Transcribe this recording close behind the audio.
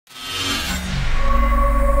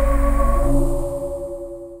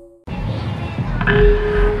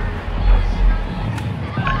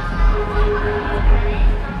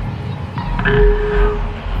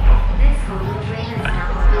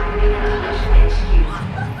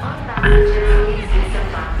Hello,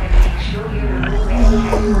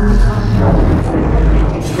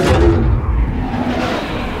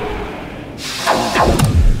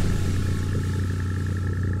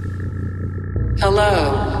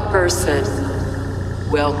 person.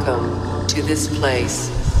 Welcome to this place.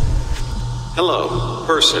 Hello,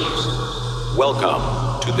 person.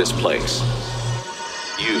 Welcome to this place.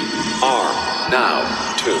 You are now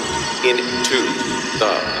tuned into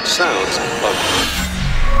the sounds of...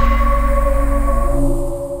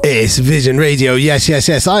 It's Vision Radio. Yes.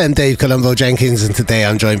 I am Dave Colombo Jenkins, and today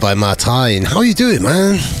I'm joined by Martijn. How are you doing,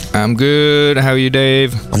 man? I'm good. How are you,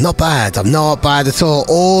 Dave? I'm not bad at all.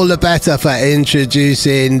 All the better for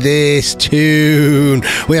introducing this tune.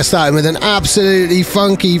 We are starting with an absolutely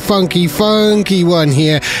funky one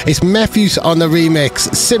here. It's Mefjus on the remix,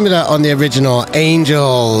 Simula on the original,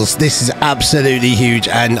 Angels. This is absolutely huge,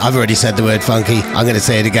 and I've already said the word funky. I'm going to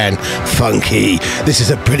say it again. Funky. This is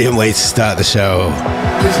a brilliant way to start the show.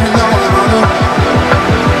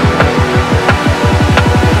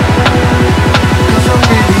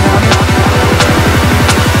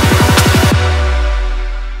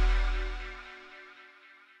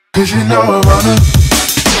 Cause you know I wanna.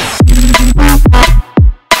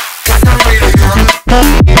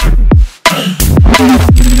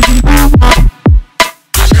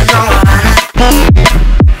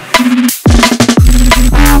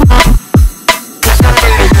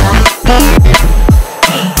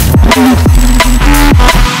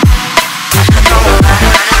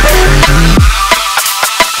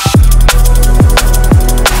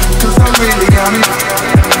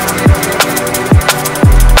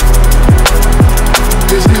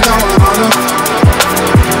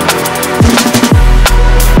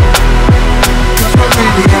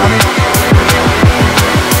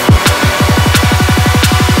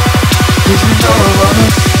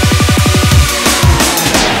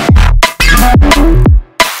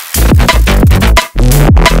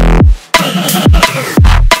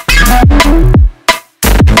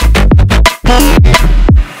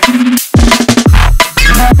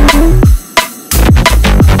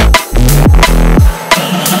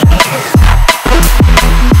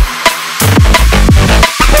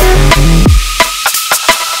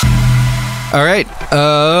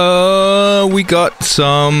 We got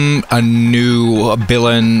a new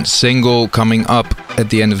Billain single coming up at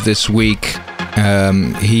the end of this week.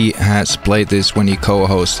 He has played this when he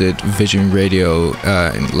co-hosted Vision Radio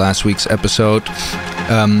in last week's episode,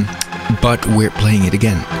 but we're playing it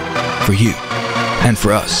again for you and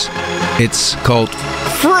for us. It's called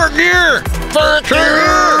Fuck You! Fuck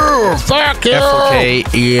You! Fuck You! F4K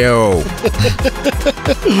Y00.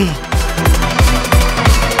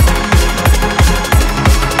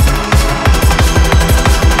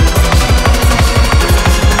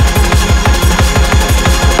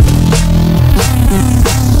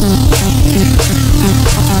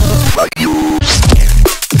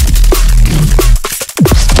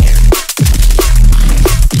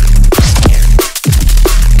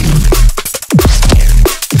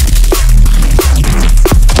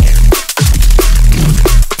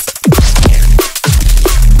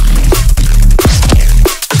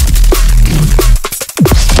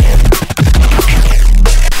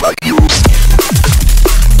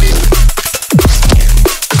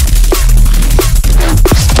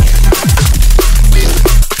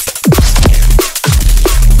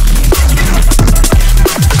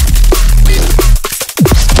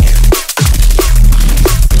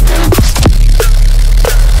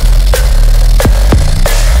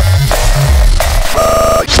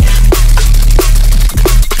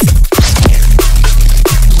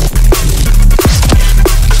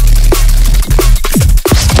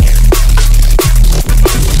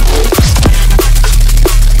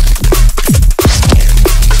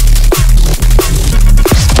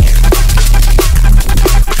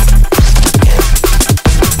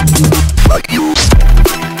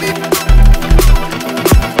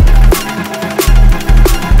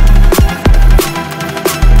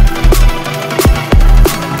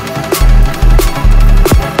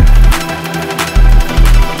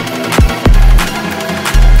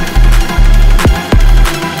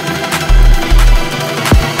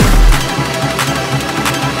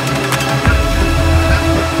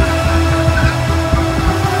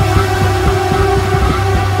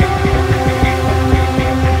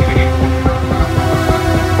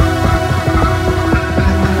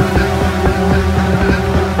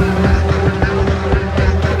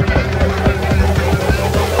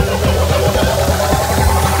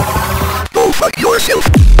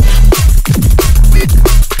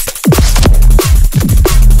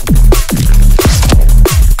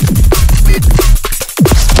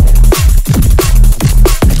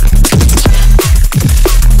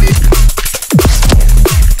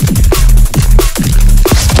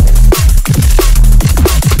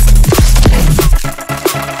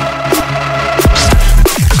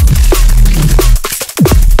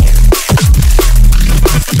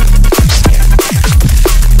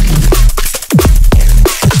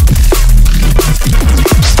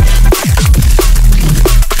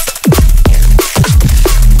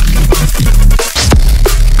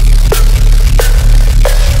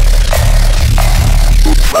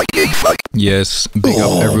 Yes, big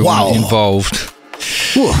up everyone involved.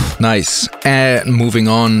 Ooh. Nice. And moving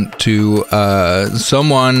on to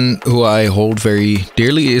someone who I hold very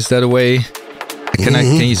dearly. Is that a way?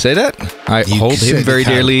 Can you say that? I hold him very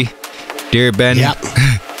dearly. Dear Ben. Yep.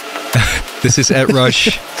 This is Ed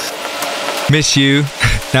Rush. Miss you.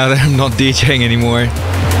 Now that I'm not DJing anymore.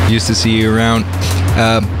 Used to see you around.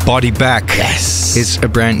 Body Back. Yes. It's a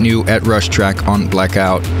brand new Ed Rush track on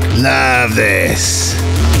Blackout. Love this.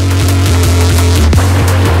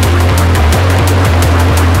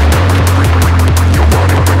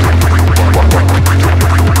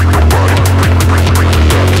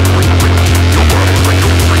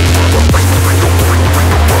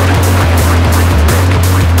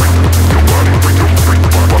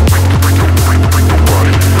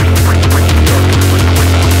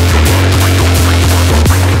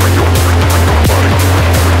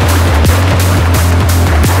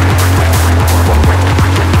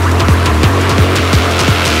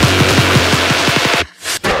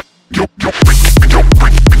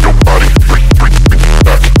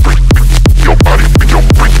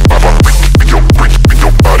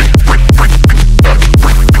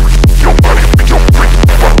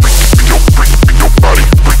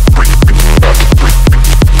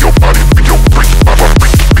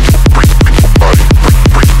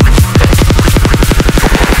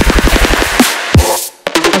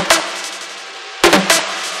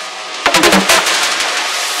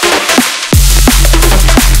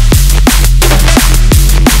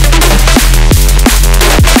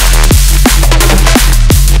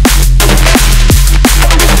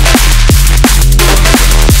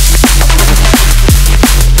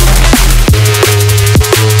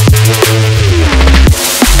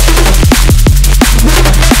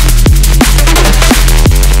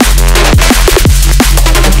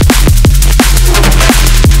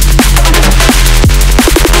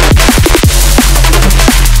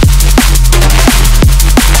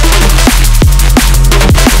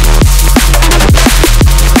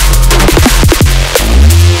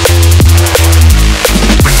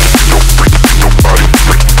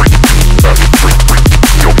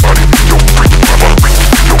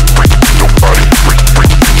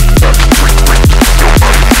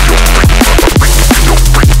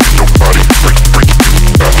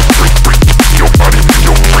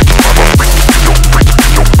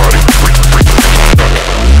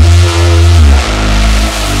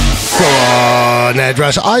 Ed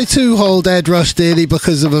Rush. I too hold Ed Rush dearly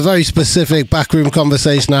because of a very specific backroom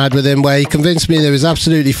conversation I had with him where he convinced me that it was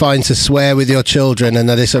absolutely fine to swear with your children and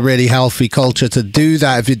that it's a really healthy culture to do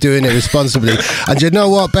that if you're doing it responsibly. And you know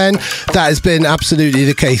what, Ben? That has been absolutely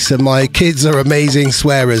the case, and my kids are amazing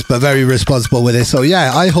swearers but very responsible with it. So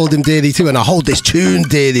yeah, I hold him dearly too, and I hold this tune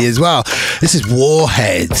dearly as well. This is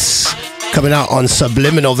Warheads, coming out on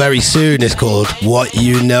SUB-LIMINAL very soon. It's called What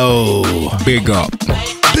You Know. Big up.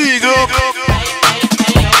 Big up.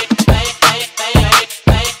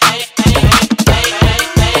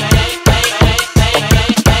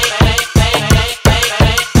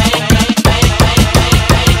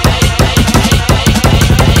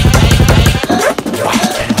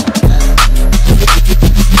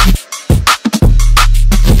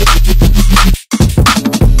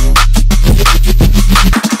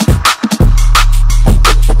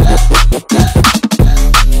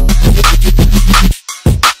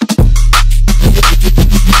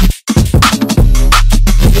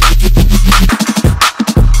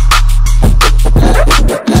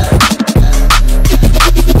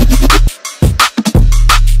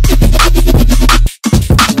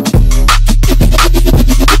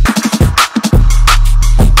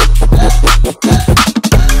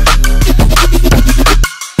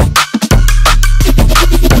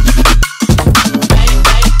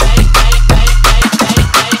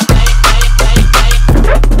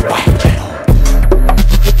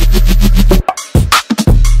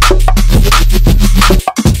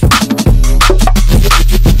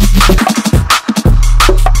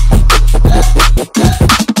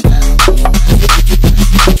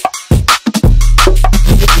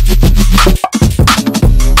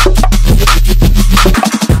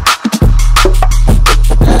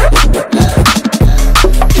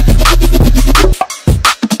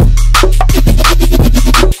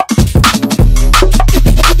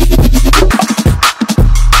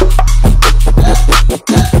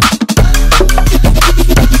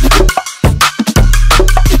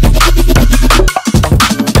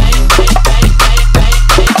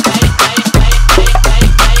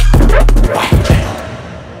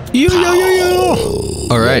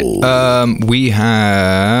 We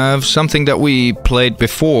have something that we played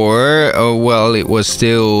before. Oh, well, it was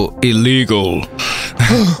still illegal.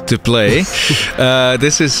 to play.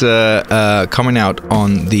 This is coming out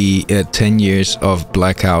on the 10 Years of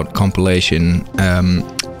Blackout compilation.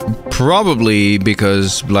 Probably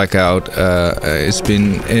because Blackout has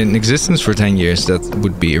been in existence for 10 years. That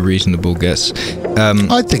would be a reasonable guess.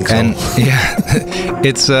 I think so. And yeah,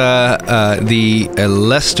 it's the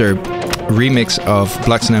LeStR remix of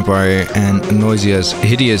Blackstone Empire and Noisia's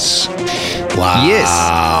Hideous. Wow. Yes.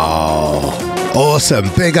 Awesome.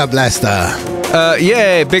 Big up, LeStR.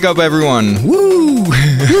 Yeah, big up everyone. Woo!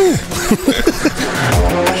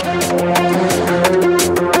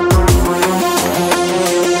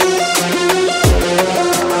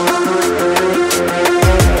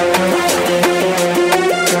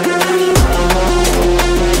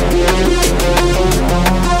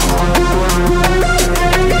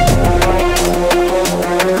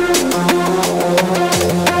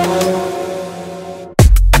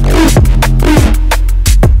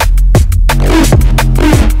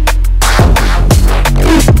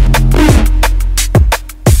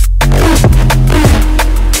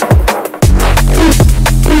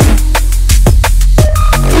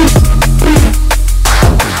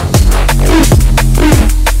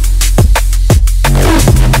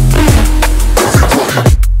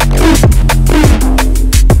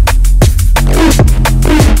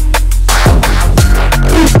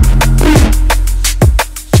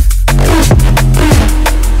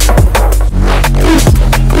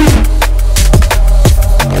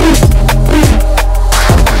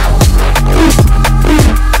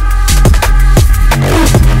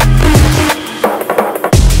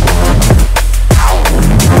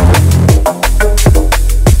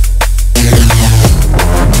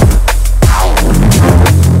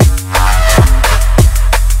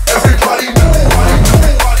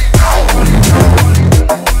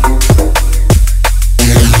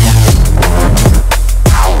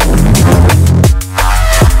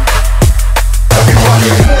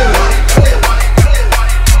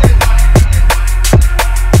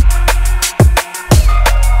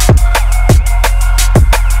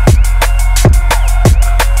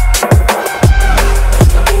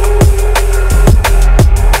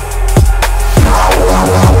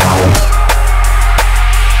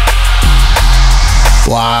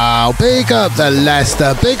 Big up the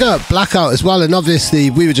LeStR, big up Blackout as well. And obviously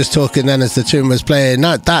we were just talking then as the tune was playing,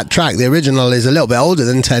 that track, the original, is a little bit older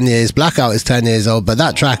than 10 years. Blackout is 10 years old, but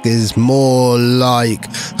that track is more like,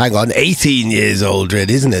 18 years old,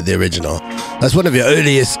 really, isn't it, the original? That's one of your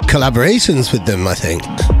earliest collaborations with them, I think.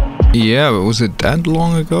 Yeah, but was it that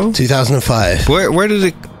long ago? 2005. Where did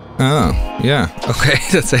it... Oh, yeah. Okay,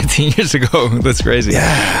 that's 18 years ago. That's crazy.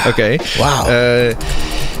 Yeah. Okay. Wow.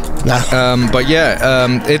 But yeah,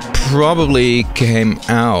 it probably came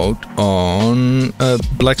out on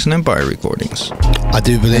Blackstone Empire recordings. I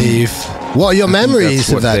do believe. What are your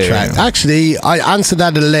memories of that track? Actually, I answered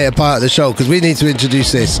that in a later part of the show because we need to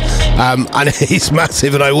introduce this. And it's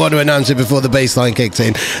massive, and I want to announce it before the bass line kicks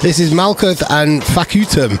in. This is Malcuth and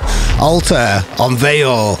Facutum, Alter on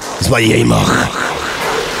VALE. It's by Yemach.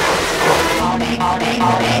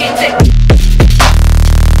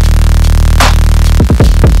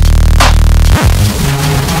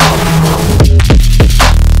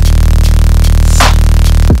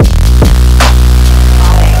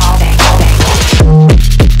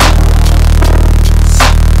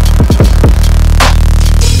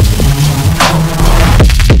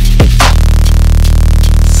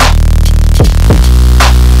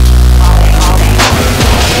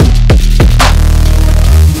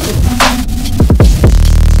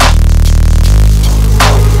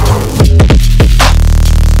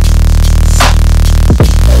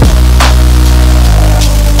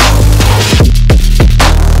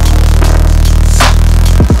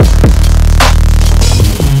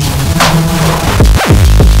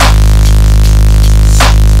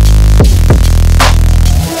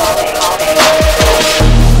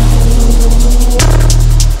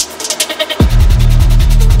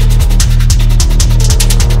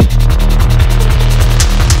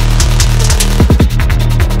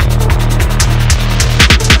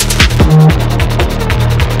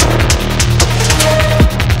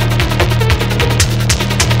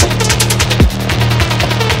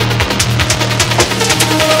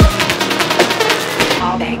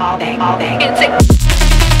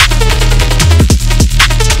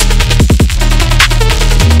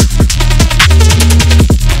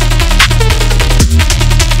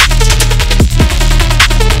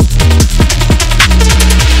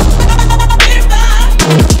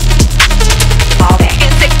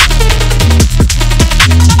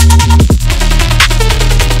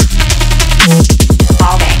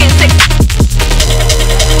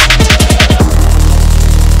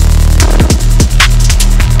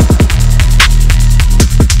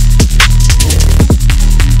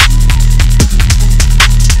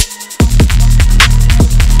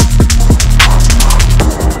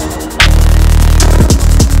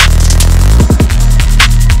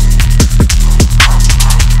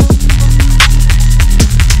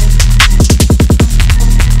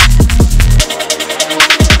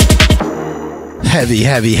 heavy,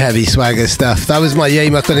 heavy, heavy swagger stuff. That was my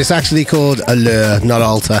Yemak, and it's actually called Allure, not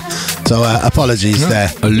Alter. So apologies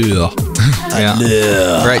there. Allure. Yeah.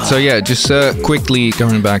 Allure. Right, so yeah, just quickly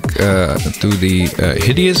going back to the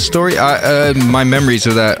Hideous story. My memories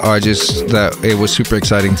of that are just that it was super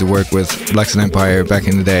exciting to work with Black Sun Empire back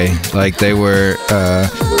in the day. Like, they were a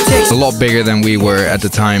lot bigger than we were at the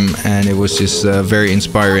time, and it was just very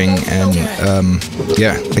inspiring and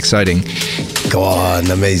yeah, exciting. Go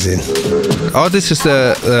on, amazing. Oh, this is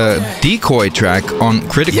the Decoy track on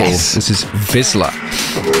Critical. Yes. This is VISLA.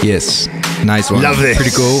 Yes, nice one. Love this.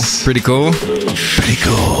 Pretty cool. Pretty cool. Pretty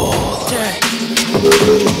cool.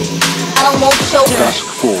 Dusk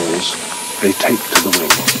falls, they take to the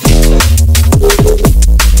wind.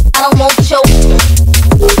 I don't want your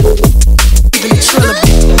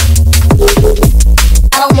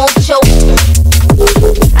I don't want your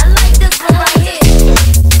I like this one right here.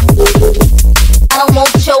 I don't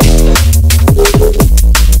want your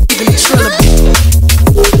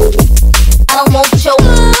I don't want your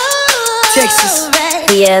Texas.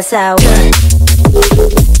 Yes, I will.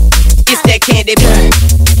 It's that candy bun.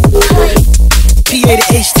 PA to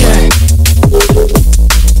H turn.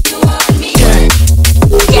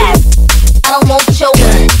 Yes, I don't want your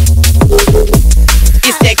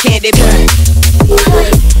It's that candy bun.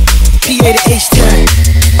 PA to H turn.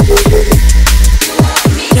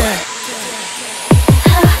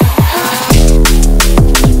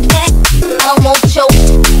 I don't want your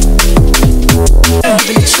I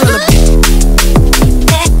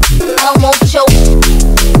don't want your I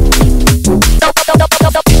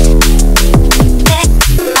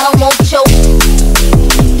don't want your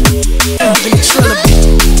I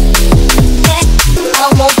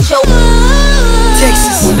don't want your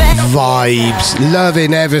Texas Vibes.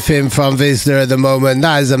 Loving everything from VISLA at the moment.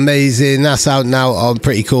 That is amazing. That's out now on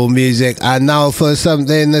Pretty Cool Music. And now for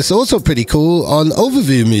something that's also pretty cool on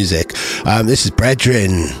Overview Music. This is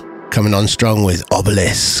Bredren coming on strong with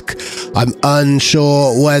Obelisk. I'm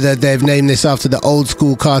unsure whether they've named this after the old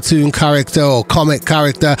school cartoon character or comic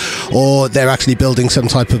character, or they're actually building some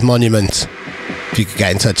type of monument. If you could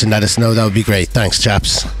get in touch and let us know, that would be great. Thanks,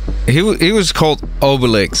 chaps. He was called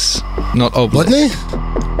Obelix, not Obelisk. Wasn't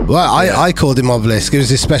he? Well, I called him Obelisk. It was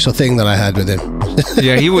this special thing that I had with him.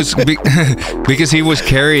 Yeah, he was because he was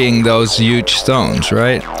carrying those huge stones,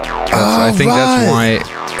 right? I think that's why.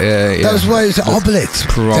 Yeah, that was why it was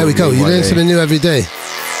Obelisk. There we go. You learn something new every day.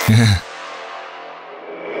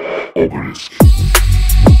 Obelisk.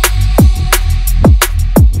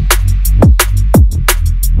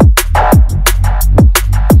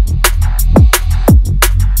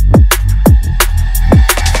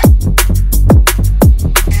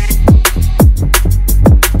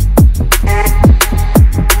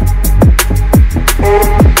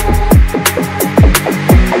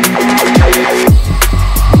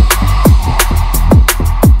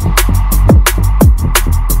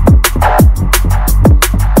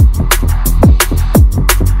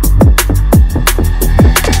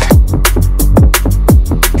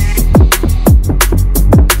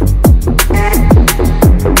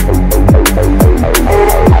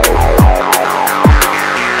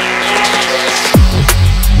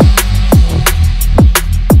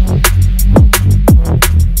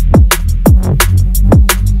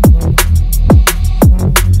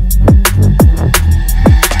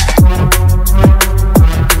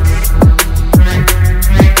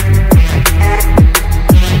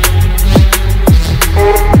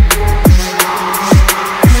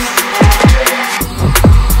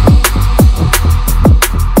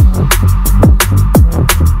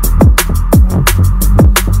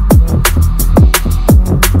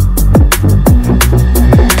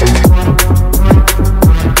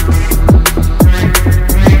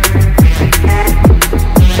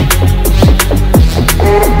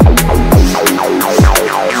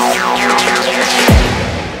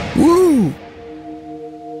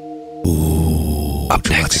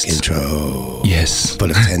 Full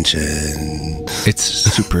of tension. It's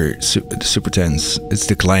super tense. It's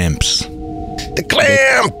the clamps. The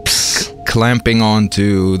clamps! Clamping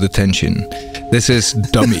onto the tension. This is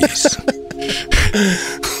Dummies.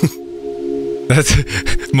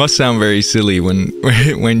 That must sound very silly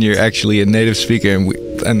when you're actually a native speaker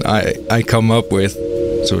and I come up with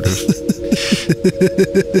sort of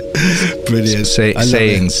brilliant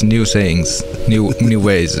sayings, new sayings, new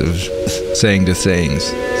ways of saying the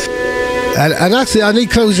sayings. And actually, I need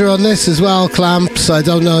closure on this as well, Clamps. I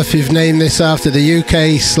don't know if you've named this after the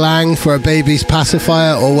UK slang for a baby's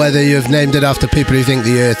pacifier or whether you've named it after people who think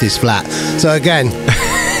the earth is flat. So again,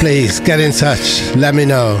 please get in touch. Let me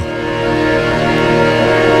know.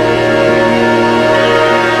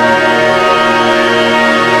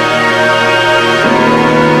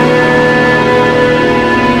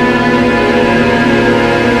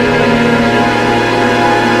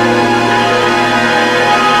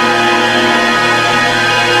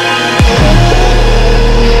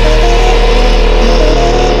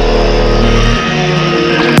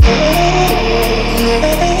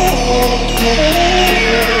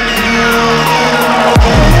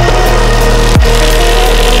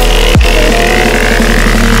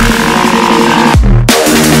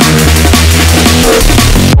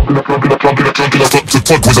 fuck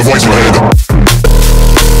with the voice red.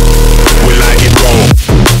 We like it raw.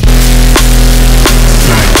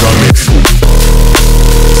 Like Dummies.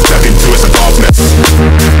 Step into its darkness.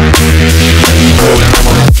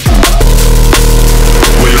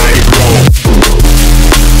 We like it raw.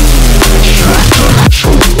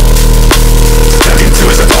 Step into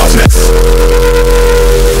its darkness.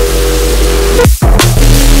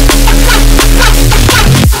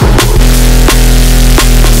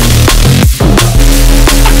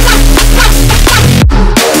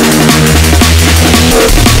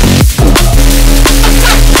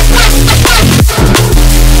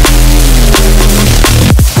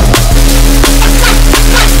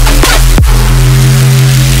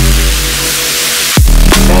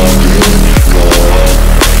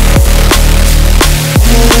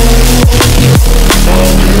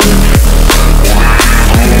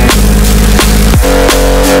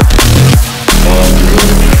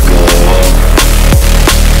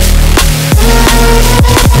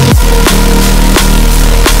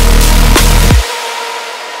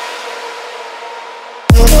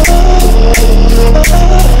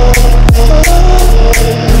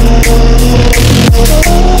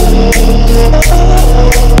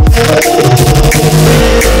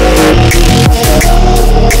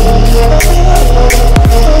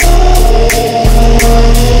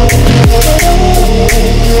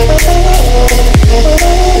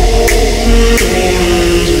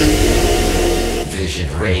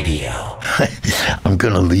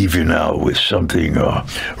 With something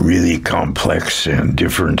really complex and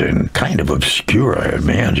different and kind of obscure, I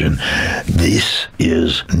imagine. This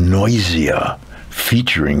is Noisia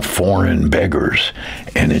featuring Foreign Beggars,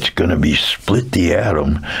 and it's going to be Split the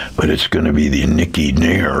Atom, but it's going to be the Nikki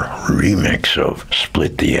Nair remix of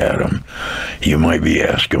Split the Atom. You might be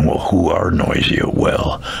asking, well, who are Noisia?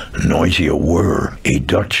 Well, Noisia were a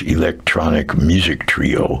Dutch electronic music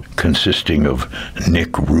trio consisting of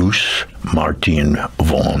Nick Roos, Martin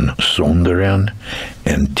van Sonderen,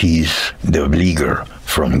 and Thijs de Vlieger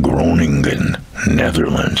from Groningen,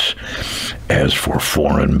 Netherlands. As for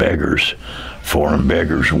Foreign Beggars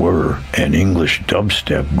were an English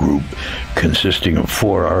dubstep group consisting of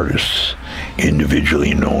 4 artists,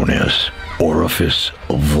 individually known as Orifice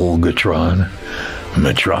Vulgatron,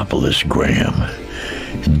 Metropolis Graham,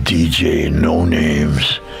 DJ No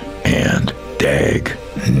Names, and Dag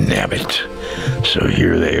Nabbit. So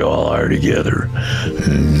here they all are together,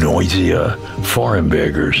 Noisia, Foreign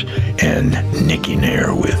Beggars, and Nikki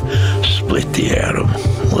Nair with Split the Atom.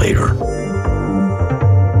 Later.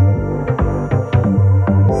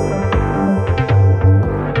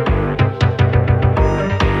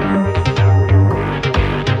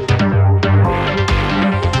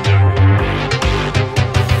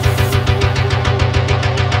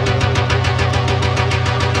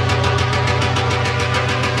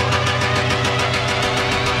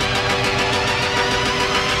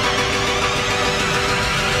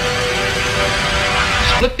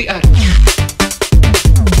 Split the atom.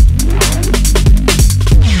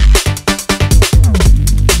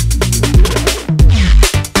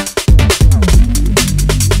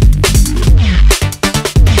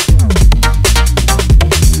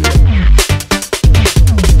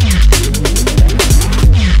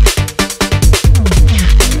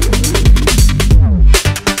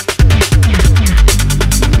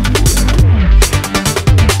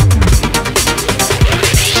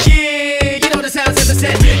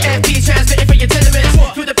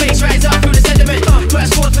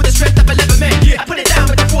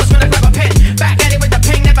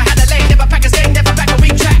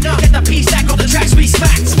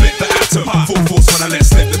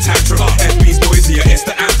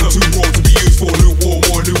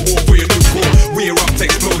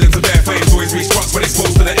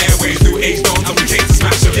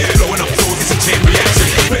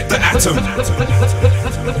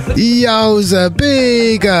 Yowza,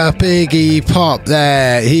 big Iggy Pop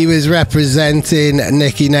there. He was representing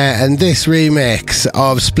Nikki Nair and this remix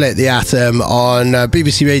of Split the Atom on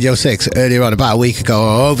BBC Radio 6 earlier on, about a week ago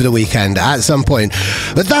or over the weekend at some point.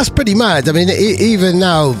 But that's pretty mad. I mean, even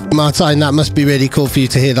now, Martin, that must be really cool for you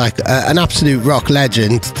to hear like an absolute rock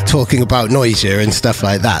legend talking about Noisia and stuff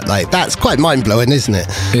like that. Like, that's quite mind-blowing, isn't it?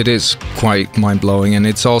 It is quite mind-blowing, and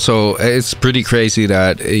it's pretty crazy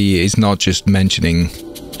that he is not just mentioning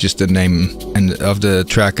just the name and of the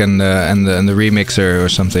track and the remixer or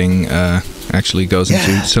something. Actually goes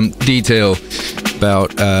into some detail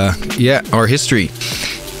about our history.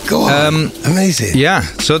 Go on. Amazing. Yeah,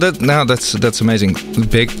 so that's amazing.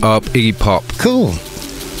 Big up Iggy Pop. Cool.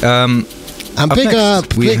 And big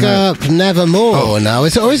up Nevermore now.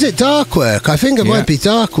 Is it Darkwork? I think it might be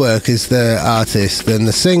Darkwork is the artist, and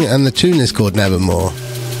the tune is called Nevermore.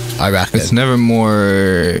 I reckon. It's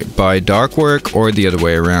Nevermore by Darkwork or the other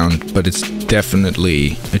way around, but it's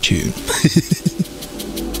definitely a tune.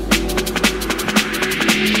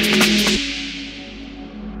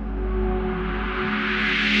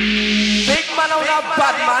 Big man on a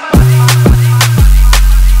bad man.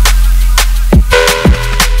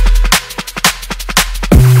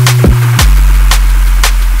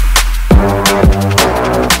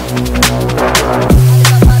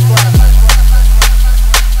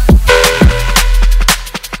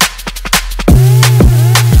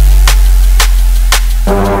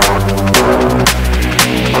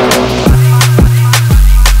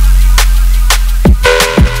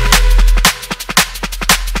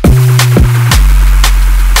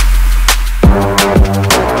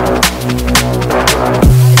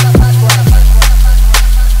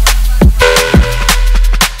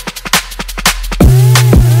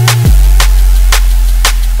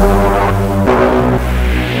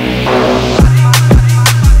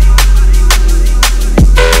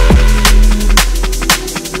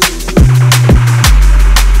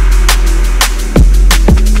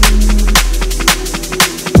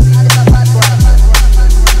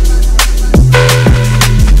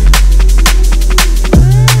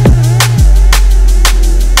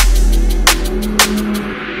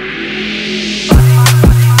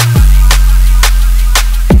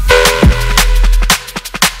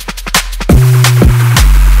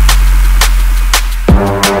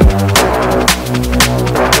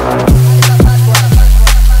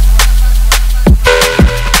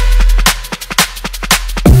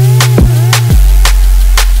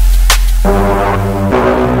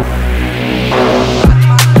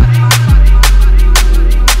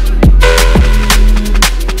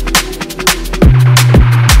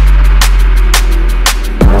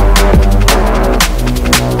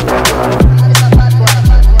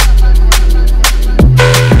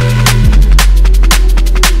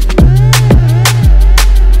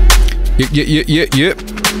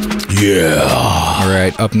 Yeah.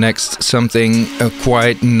 Alright, up next, something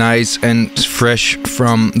quite nice and fresh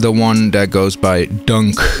from the one that goes by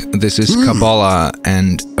Dunk. This is Kabbalah,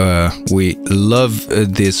 and we love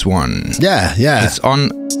this one. Yeah. It's on...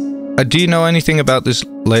 do you know anything about this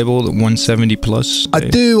label, the 170 Plus? I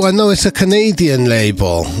do. I know it's a Canadian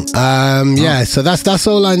label. Yeah, so that's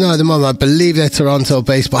all I know at the moment. I believe they're Toronto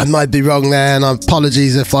based, but I might be wrong there, and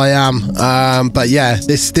apologies if I am. But yeah,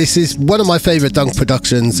 this is one of my favourite Dunk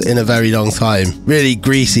productions in a very long time. Really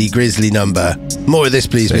greasy, grizzly number. More of this,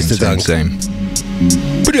 please, Mr. Dunk. Same.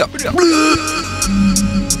 Put it up.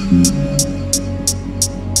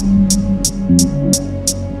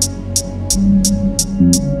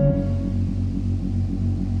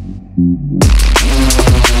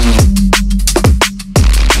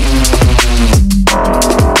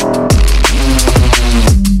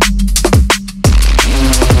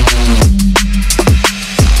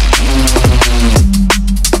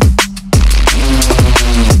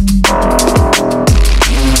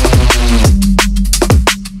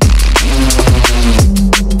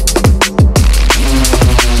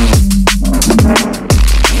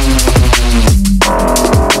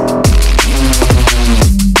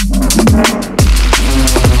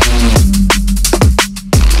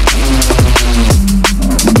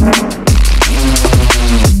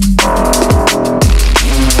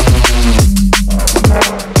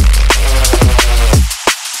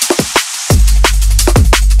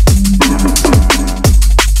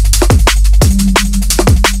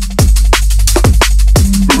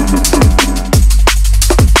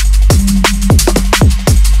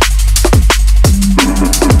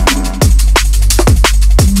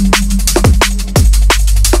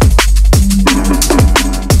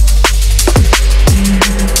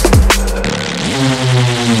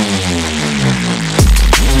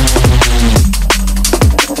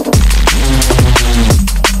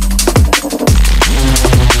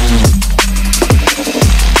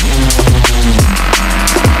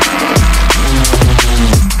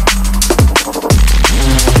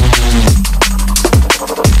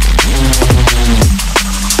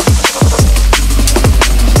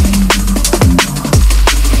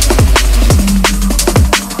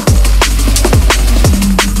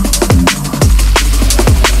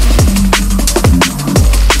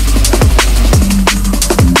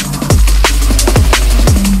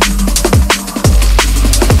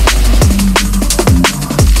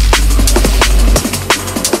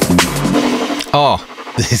 Oh,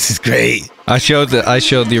 this is great. I showed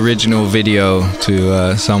the original video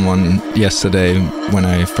to someone yesterday when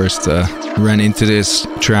I first ran into this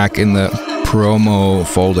track in the promo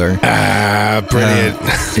folder. Brilliant.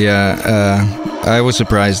 I was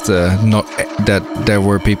surprised not that there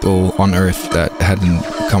were people on Earth that hadn't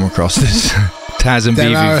come across this Taz and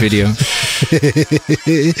BEEFY video.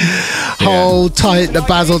 Hold tight the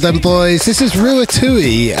Basil then, boys. This is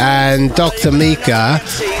Ruatui and Dr. Mika,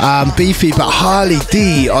 BEEFY, but Harley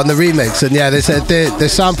D on the remix. And yeah, they said the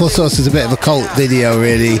sample source is a bit of a cult video,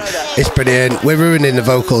 really. It's brilliant. We're ruining the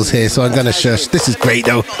vocals here, so I'm gonna shush. This is great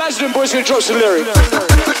though. Imagine boys gonna drop some lyric.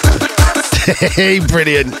 Hey,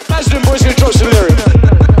 brilliant. Imagine boys gonna drop some lyric.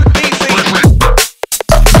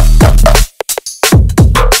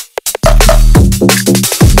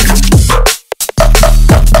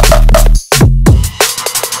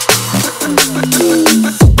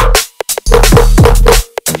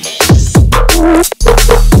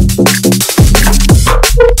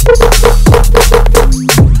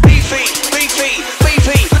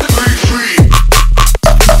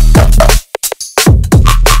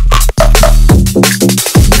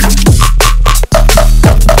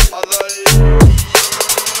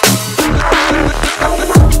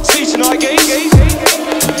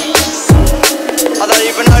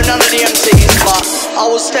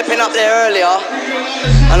 Up there earlier,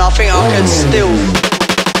 and I think I can still.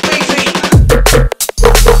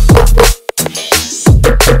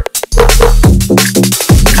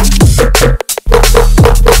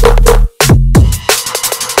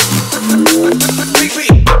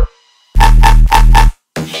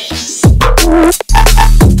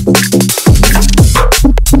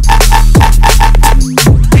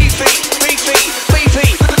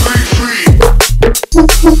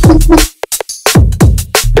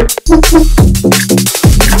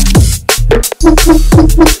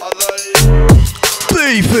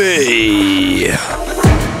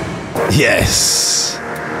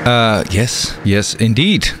 Yes,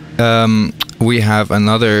 indeed. We have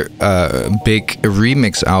another big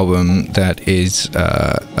remix album that is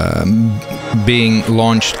being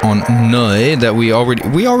launched on Nair that we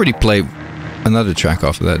already played another track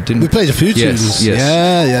off of that, didn't we? We played a few tunes. Yes.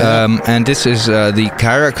 Yeah. And this is the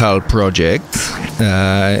Caracal project.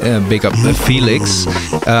 Big up Felix.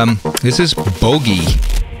 This is Bogy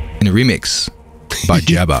in a remix by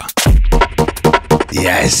Jabba.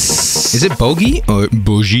 Yes. Is it Bogy or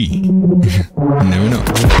Bogy? Never know.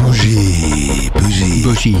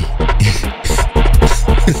 Bogy.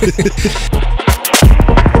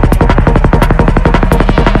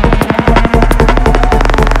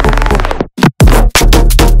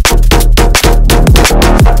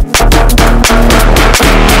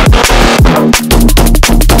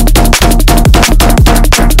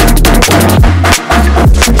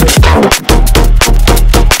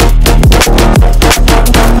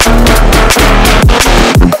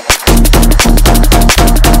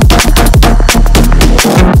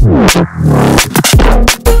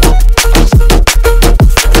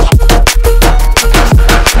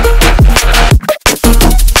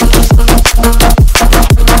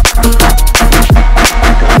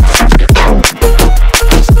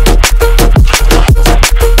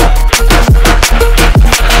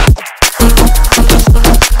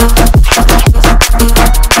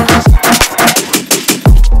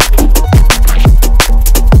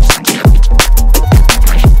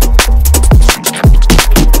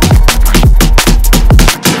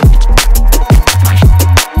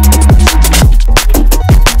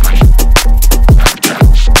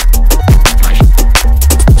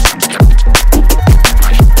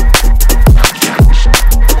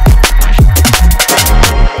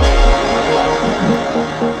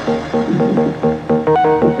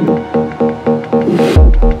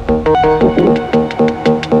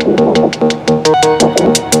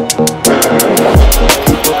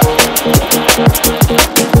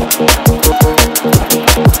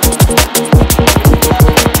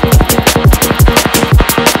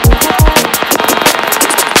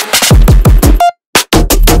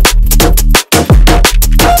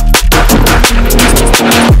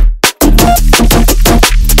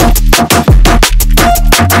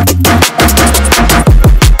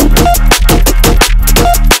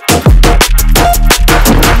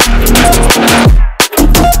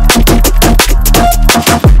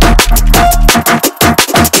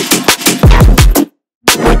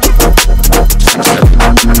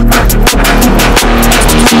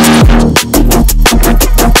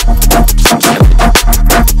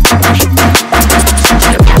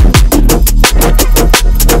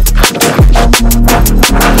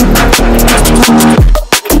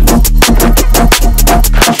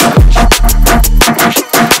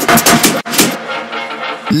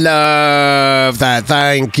 love that.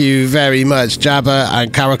 Thank you very much, Jabba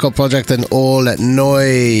and Caracal Project and all at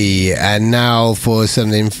Noi. And now for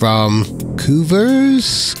something from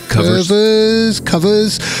Covers.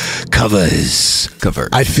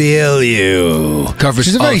 I Feel You. Covers. Which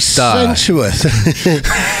is a very sensuous.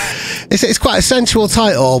 It's quite a sensual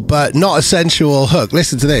title, but not a sensual hook.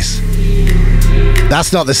 Listen to this.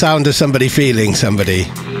 That's not the sound of somebody feeling somebody.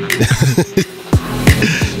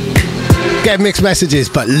 Get mixed messages,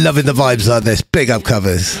 but loving the vibes on this. Big up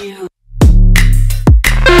Covers.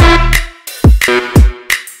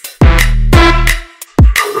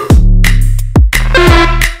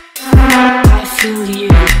 I feel you.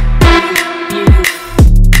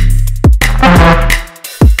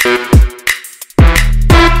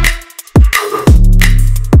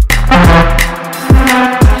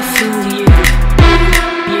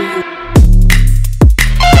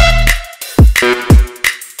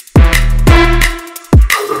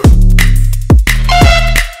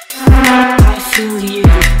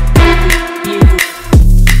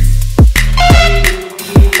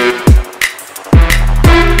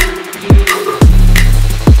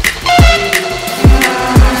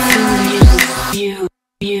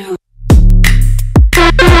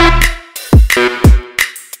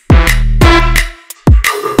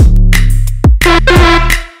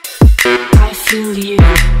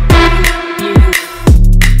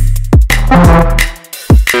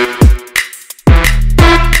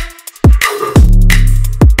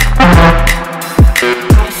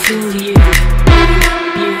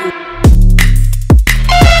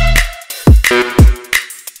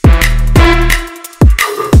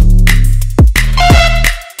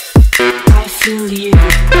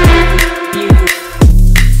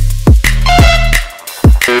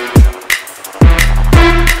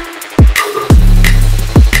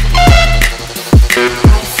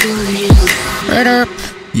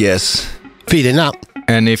 Yes. Feeding up.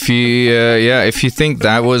 And if you think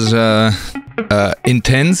that was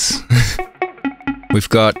intense, we've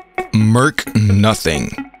got Merc Nothing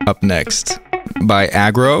up next by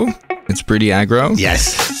Aggro. It's pretty aggro.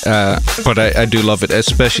 Yes. But I do love it,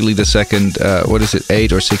 especially the second,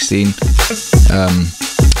 8 or 16,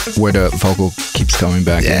 where the vocal keeps coming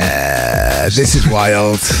back. Yeah, this is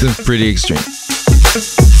wild. It's pretty extreme.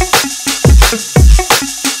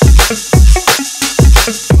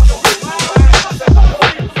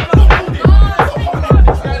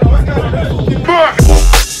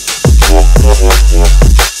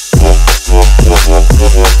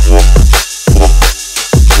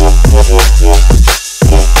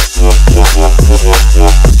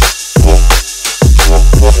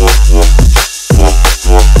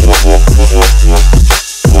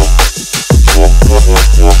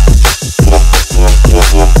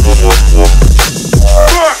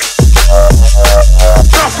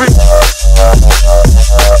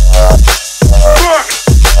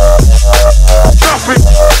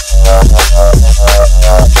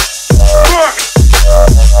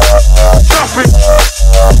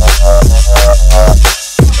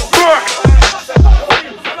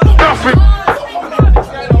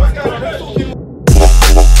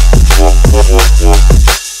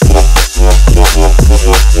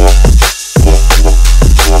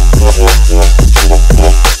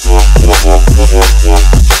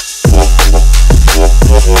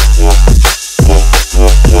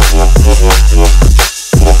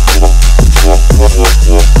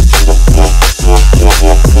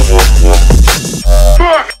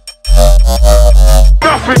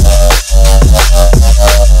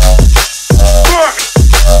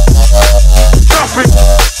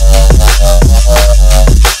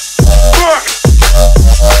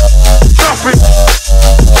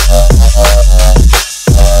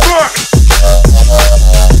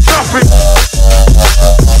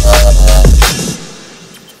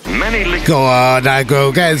 Go on,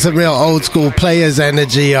 Aggro, getting some real old school players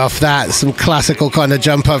energy off that, some classical kind of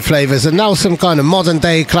jump up flavors, and now some kind of modern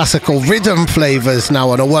day classical rhythm flavors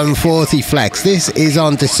now on a 140 flex. This is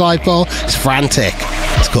on Disciple, it's frantic,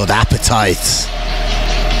 it's called Appetites.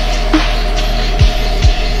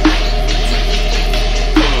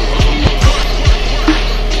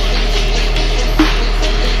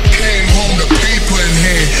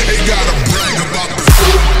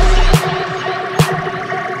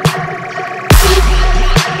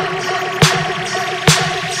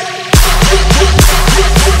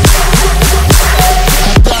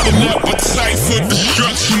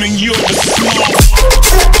 Destruction and you're the small.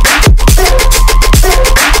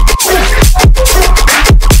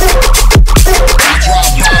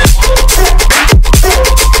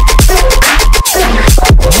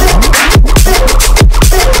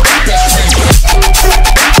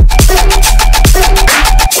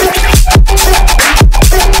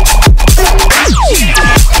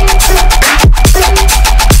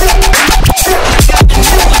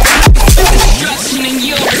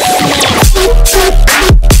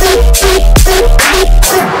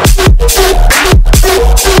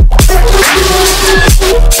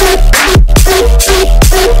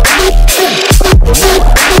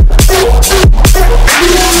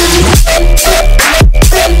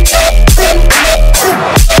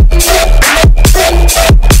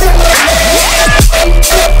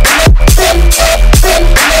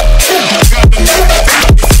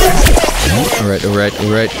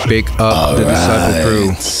 Right. Big up the Disciple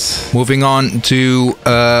crew. Moving on to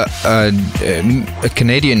a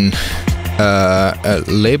Canadian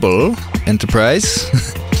label, Enterprise.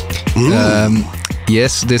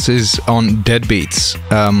 Yes, this is on Deadbeats.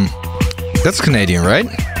 That's Canadian, right?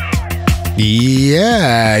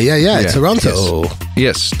 Yeah. Toronto.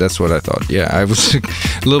 Yes, that's what I thought. Yeah, I was a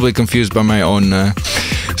little bit confused by my own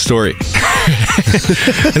story.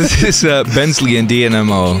 This is Bensley and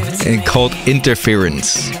DNMO, and called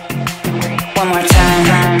Interference. One more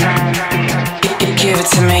time, give it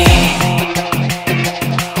to me.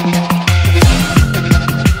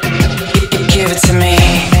 Give it to me.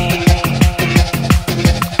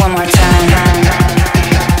 One more time.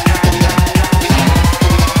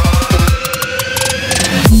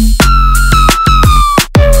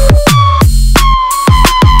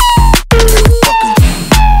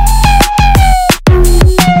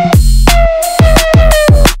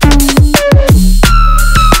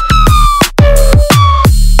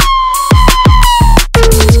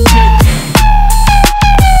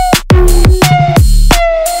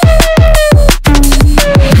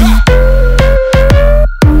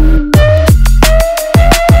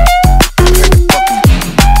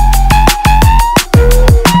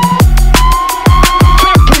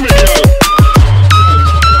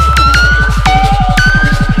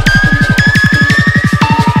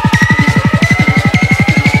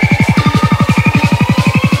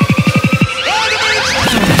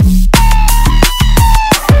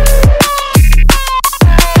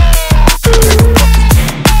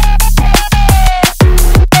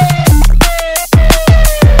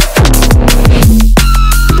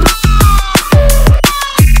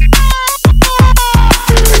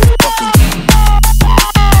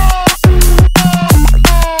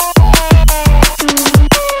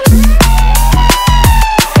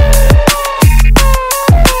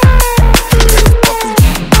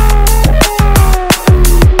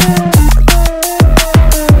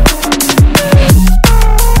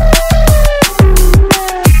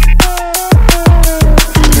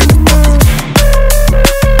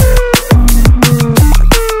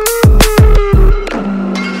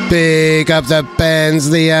 Big up the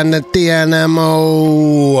Bensley and the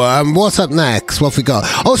DNMO. What's up next? What have we got?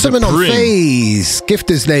 Oh, something on Phase.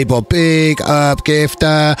 Gifter's label. Big up,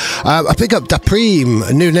 Gifter. I pick up Dapreem,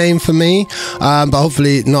 a new name for me, but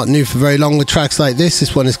hopefully not new for very long with tracks like this.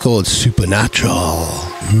 This one is called Supernatural.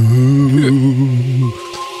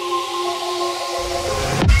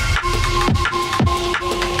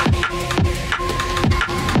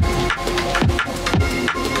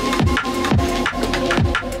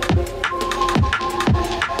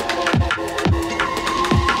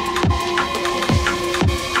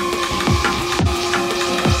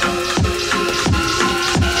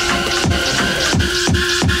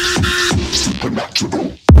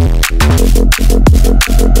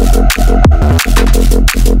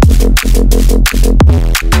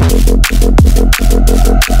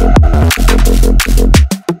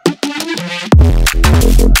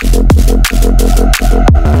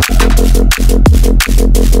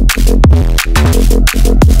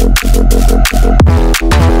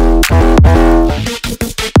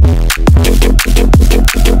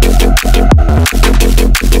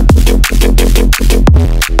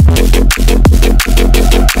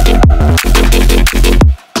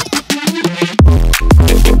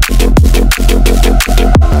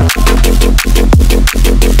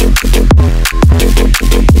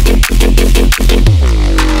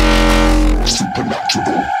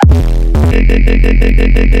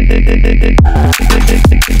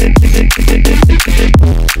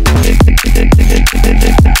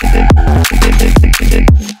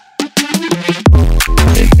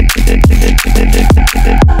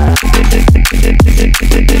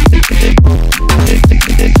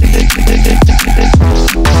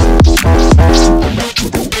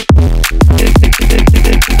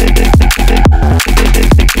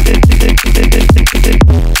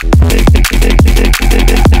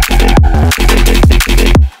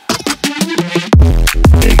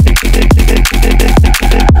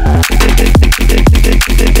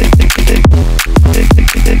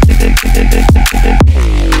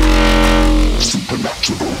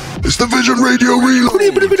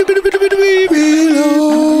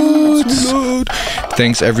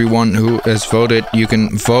 Thanks everyone who has voted. You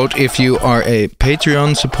can vote if you are a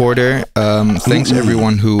Patreon supporter. Thanks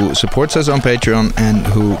everyone who supports us on Patreon and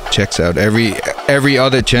who checks out every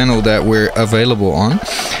other channel that we're available on.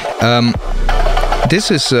 This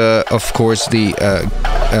is of course the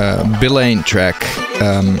Billain track.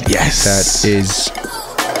 Yes, that is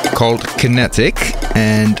called Kinetic,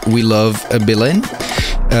 and we love a Billain.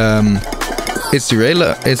 It's the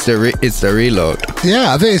reload. It's the reload.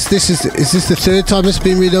 Yeah, I think is this the third time it's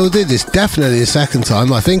been reloaded? It's definitely the second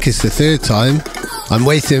time. I think it's the third time. I'm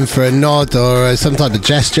waiting for a nod or some type of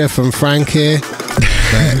gesture from Frank here.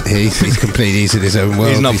 But he's completely in his own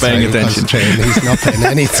world. He's not paying attention. He's not paying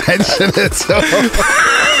any attention at all.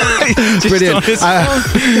 Brilliant.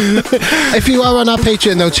 If you are on our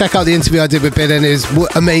Patreon, though, check out the interview I did with Billain. It's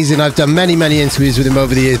amazing. I've done many interviews with him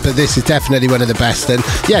over the years, but this is definitely one of the best. And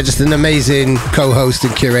yeah, just an amazing co-host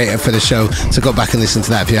and curator for the show. So go back and listen to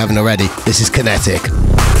that if you haven't already. This is Kinetic.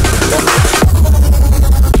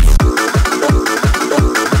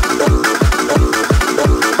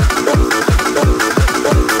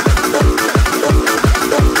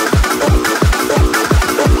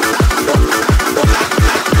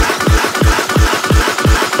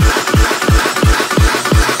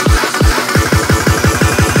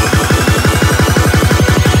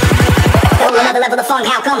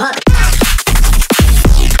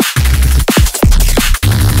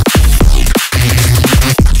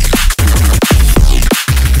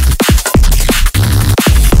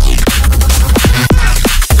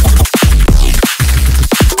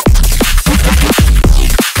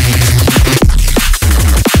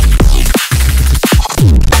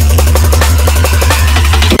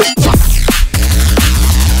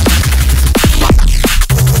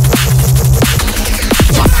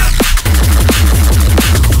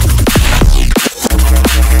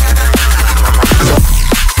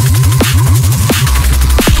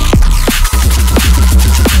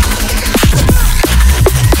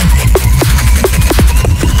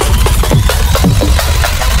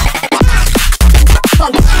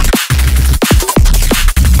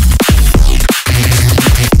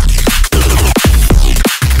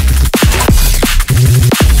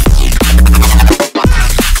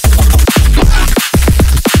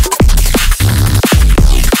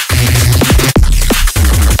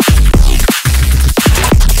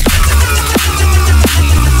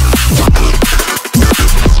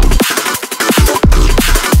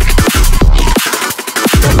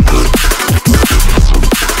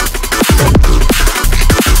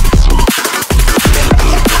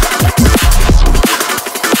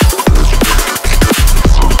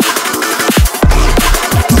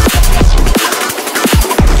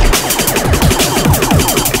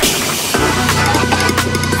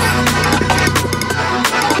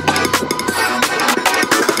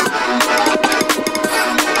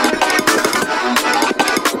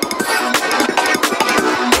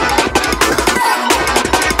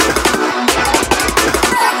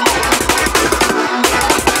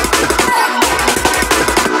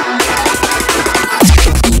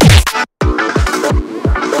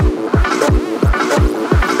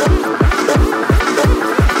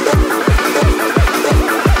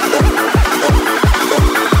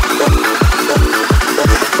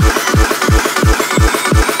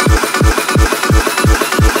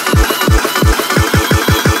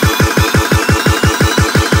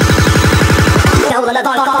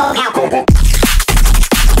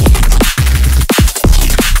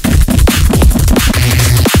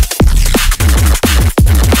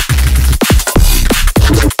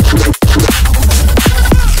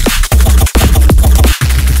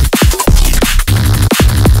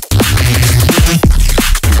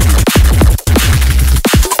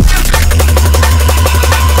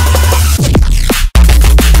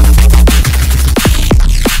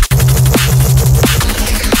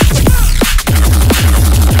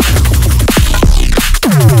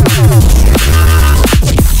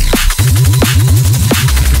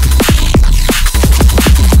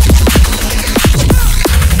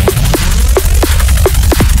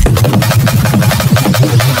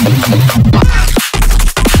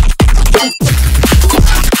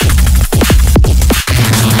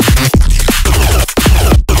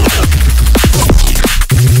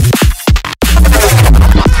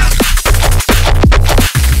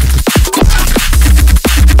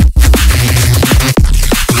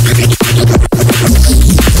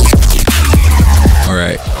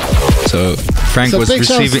 Frank was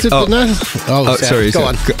receiving. Sorry. Go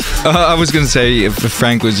on. I was going to say if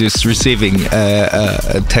Frank was just receiving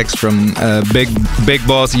a text from Big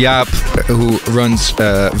Boss Jaap, who runs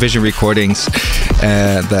Vision Recordings,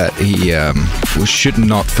 that he should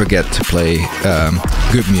not forget to play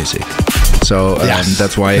good music. So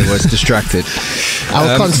that's why he was distracted.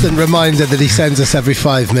 Our constant reminder that he sends us every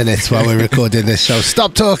 5 minutes while we're recording this show.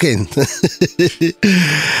 Stop talking.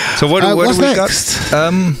 So what do we next?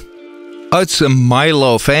 got? It's a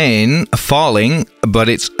Milo Fane Falling, but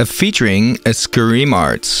it's featuring a Scream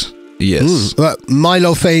Arts. Yes. Well,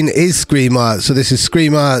 Milo Fane is Scream Arts, so this is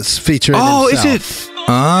Scream Arts featuring himself. Is it?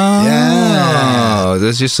 Oh, yeah.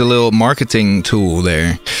 That's just a little marketing tool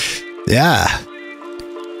there. Yeah.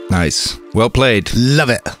 Nice. Well played. Love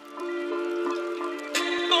it.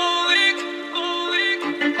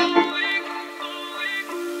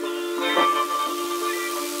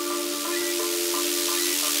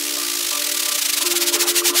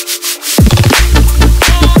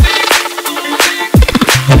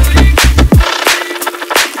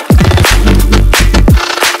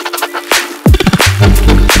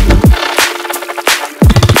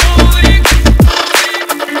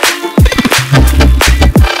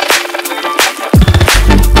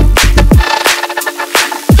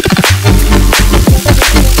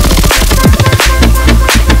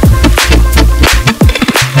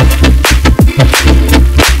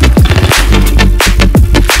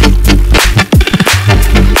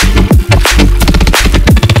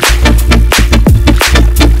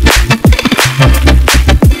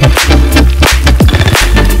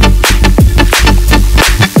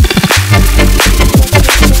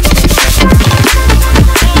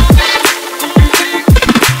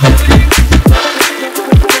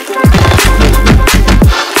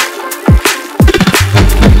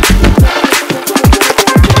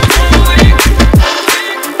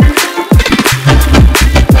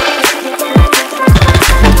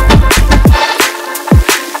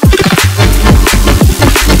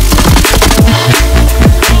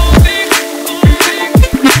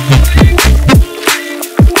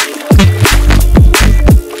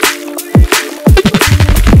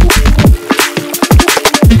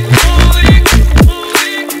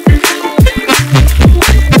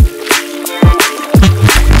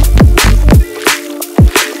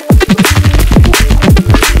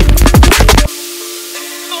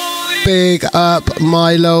 Big up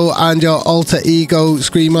Milo and your alter ego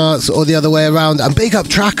Scream Arts, or the other way around. And big up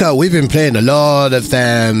Tracker. We've been playing a lot of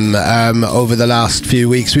them over the last few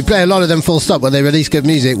weeks. We play a lot of them full stop. When they release good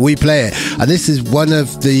music, we play it. And this is one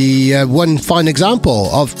of the one fine example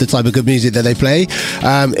of the type of good music that they play.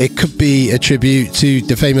 It could be a tribute to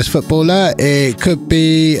the famous footballer. It could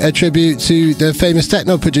be a tribute to the famous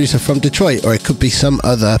techno producer from Detroit, or it could be some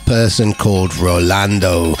other person called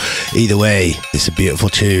Rolando. Either way, it's a beautiful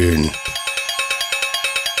tune.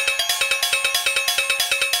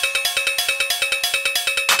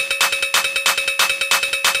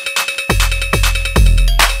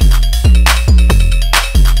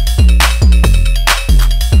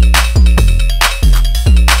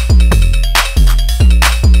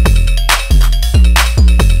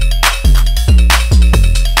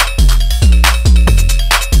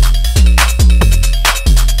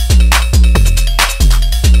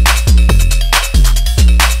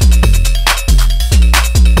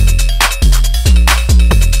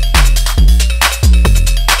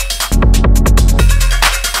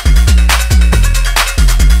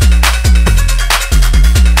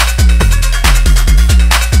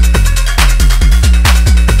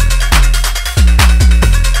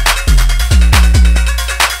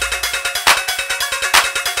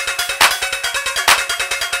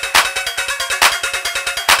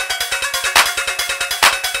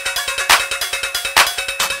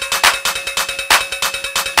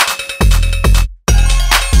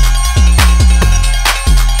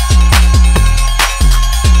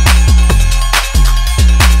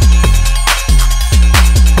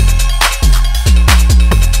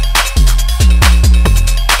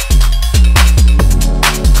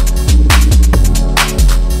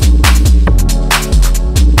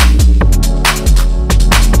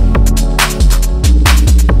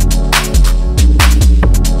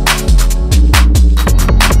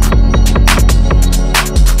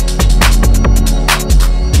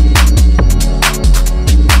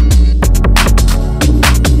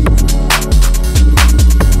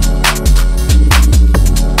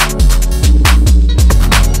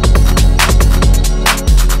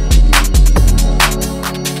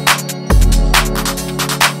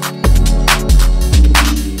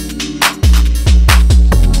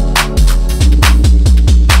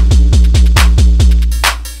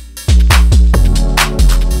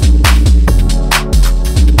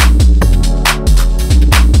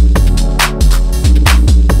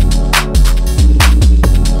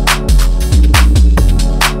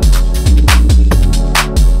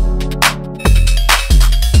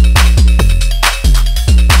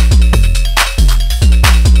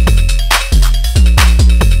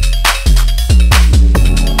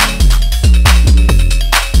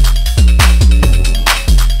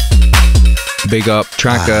 Big up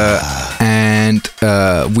Tracker and And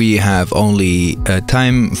we have only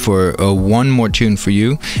time for one more tune for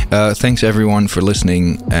you. Thanks everyone for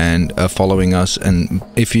listening and following us. And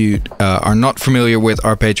if you are not familiar with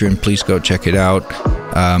our Patreon, please go check it out.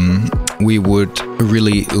 We would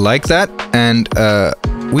really like that. And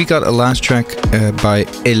we got a last track by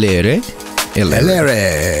Allure.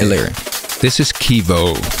 This is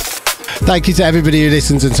Kivo. Thank you to everybody who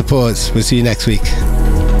listens and supports. We'll see you next week.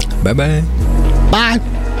 Bye-bye. Bye.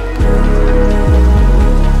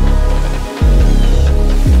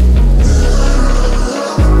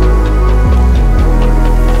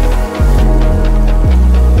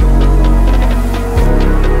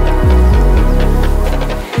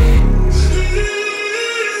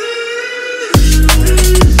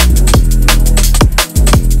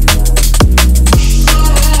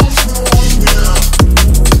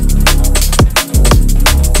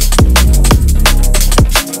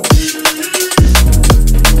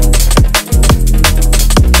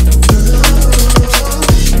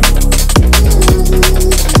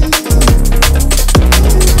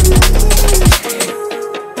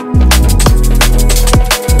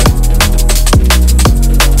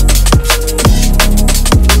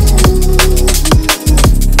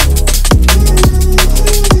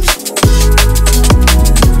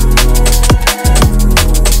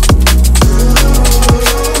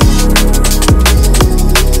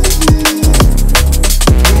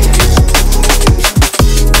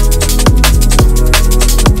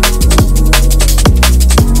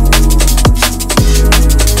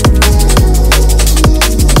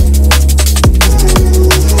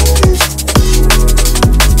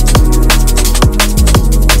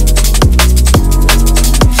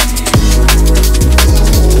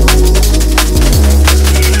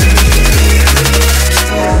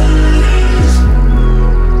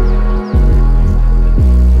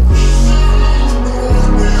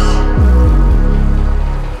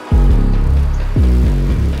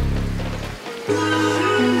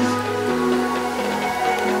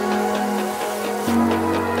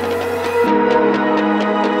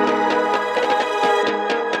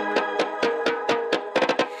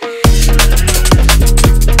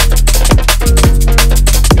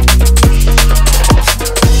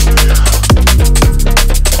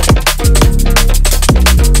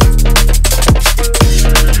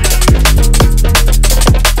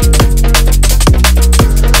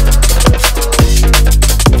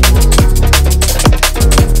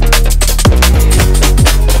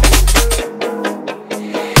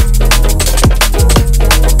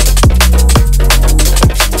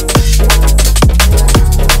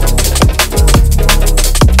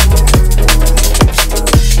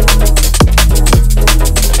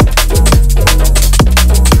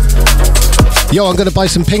 Yo, I'm going to buy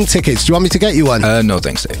some pink tickets. Do you want me to get you one? No,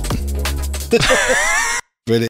 thanks, Dave.